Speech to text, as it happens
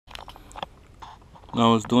I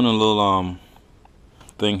was doing a little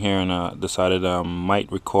thing here and decided might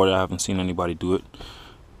record it. I haven't seen anybody do it.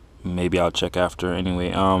 Maybe I'll check after.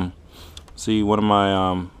 Anyway, see, one of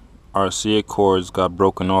my RCA cords got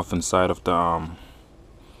broken off inside of the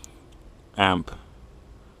amp.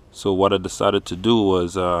 So what I decided to do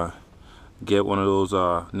was get one of those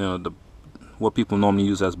what people normally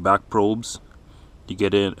use as back probes. You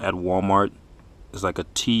get it at Walmart. It's like a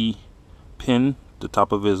T pin. The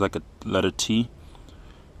top of it is like a letter T,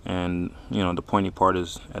 and the pointy part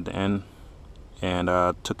is at the end. And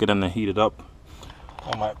I took it and I heated up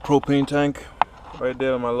on my propane tank right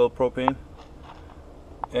there, my little propane,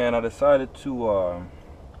 and I decided to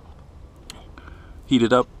heat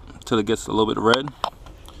it up till it gets a little bit red,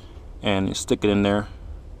 and you stick it in there,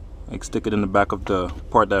 like stick it in the back of the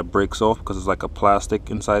part that breaks off, because it's like a plastic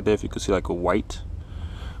inside there, if you can see, like a white,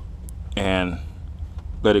 and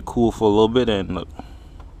let it cool for a little bit, and look,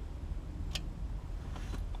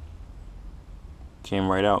 came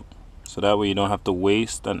right out. So that way you don't have to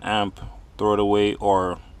waste an amp, throw it away,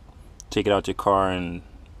 or take it out your car and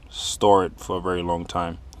store it for a very long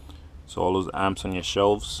time. So all those amps on your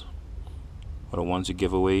shelves, or the ones you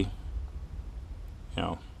give away,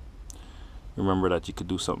 remember that you could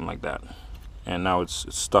do something like that. And now it's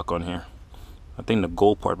stuck on here. I think the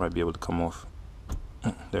gold part might be able to come off.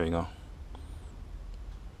 There you go.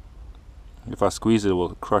 If I squeeze it, it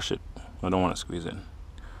will crush it. I don't want to squeeze it.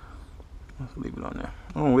 Let's leave it on there.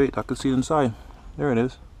 Oh wait, I can see it inside. There it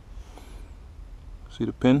is. See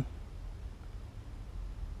the pin?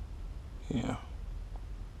 Yeah.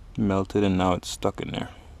 Melted, and now it's stuck in there.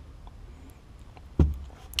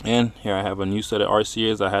 And here I have a new set of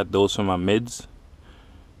RCAs. I had those for my mids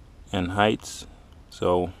and heights,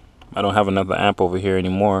 so I don't have another amp over here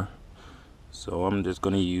anymore, so I'm just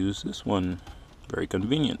gonna use this one. Very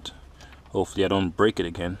convenient. Hopefully I don't break it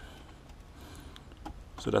again.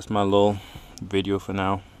 So that's my little video for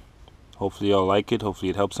now. Hopefully y'all like it. Hopefully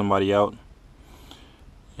it helps somebody out.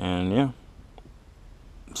 And yeah,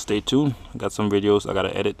 stay tuned. I got some videos I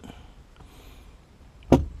gotta edit,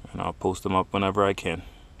 and I'll post them up whenever I can.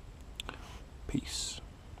 Peace.